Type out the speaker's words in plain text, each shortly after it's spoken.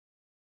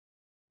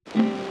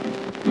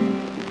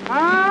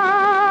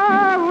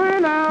I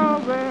went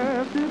out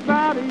west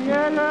about a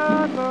year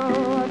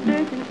ago. I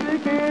think it's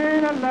sick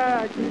and I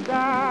like to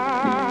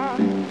die.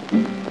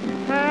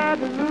 Had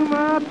to lose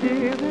my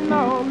tears and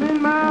all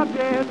in my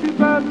chest. Two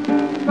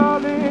buzzes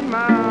all in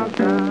my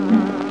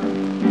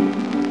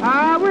time.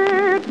 I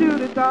went to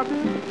the doctor.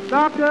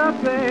 Doctor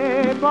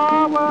said,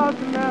 boy, what's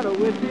the matter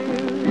with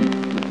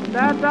you?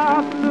 That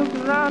doctor looked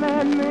around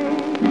at me.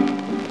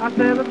 I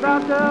said, but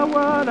doctor,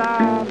 what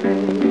I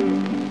mean?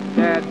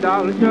 That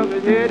doctor shook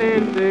his head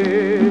and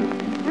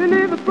said, you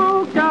need the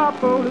pork chop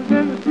folders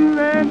in the stew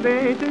and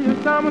beans till your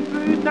stomach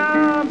 3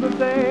 times a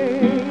day.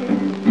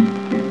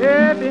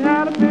 If you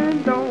had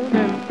been done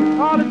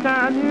and all the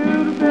time you'd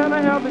have been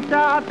a healthy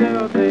child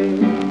today.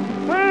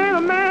 When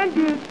a man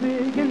gets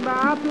sick and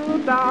buys to a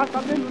doctor,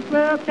 I've been to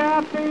 12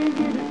 caffeine,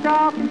 get his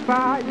coffee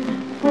fire,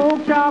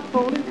 pork chop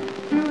folders,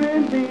 stew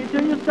and beans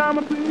till your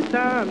stomach 3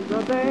 times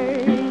a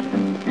day.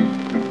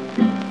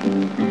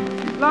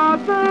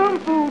 Lord, some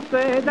fools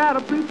say that a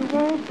preacher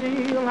won't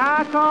steal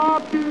high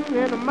carb too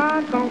and a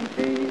McComb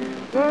steal.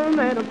 One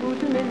had a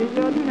bushel in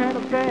the other had a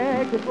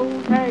bag. The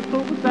fools had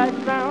clover sacks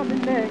around the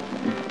neck.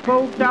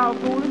 Pork chop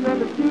folders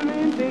and the stew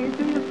and beans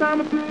till your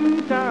stomach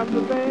 3 times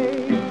a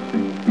day.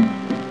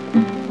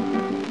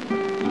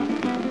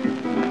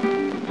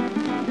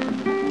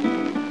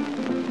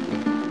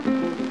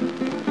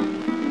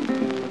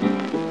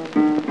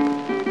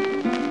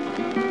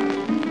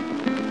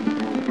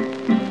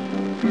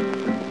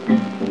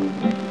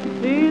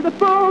 The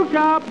pork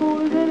chop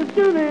folders and the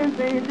stew and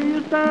beans till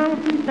your stomach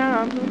 3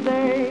 times a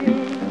day.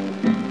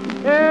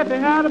 If it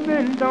had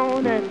been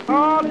done and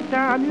all the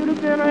time, you'd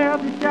have been a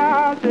healthy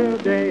child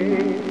today.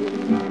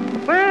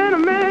 When a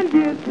man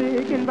gets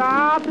sick and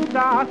buys the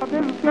doctor,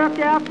 then the square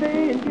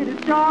cafe and get his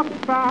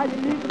chocolate pie.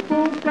 You need the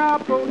pork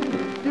chop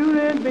folders, stew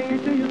and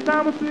beans till your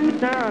stomach 3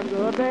 times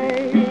a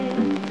day.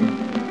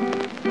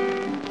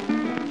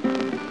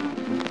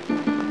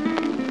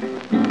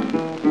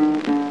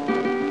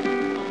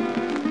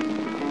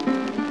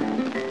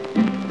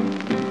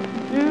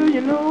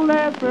 You know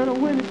last winter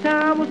when the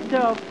time was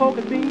tough,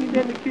 poking beans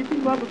in the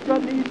kitchen while the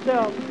sun needs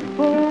help.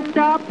 Pork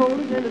chop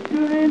folders and the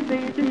stew and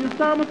beans till your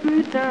stomach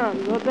 3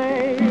 times a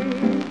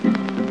day.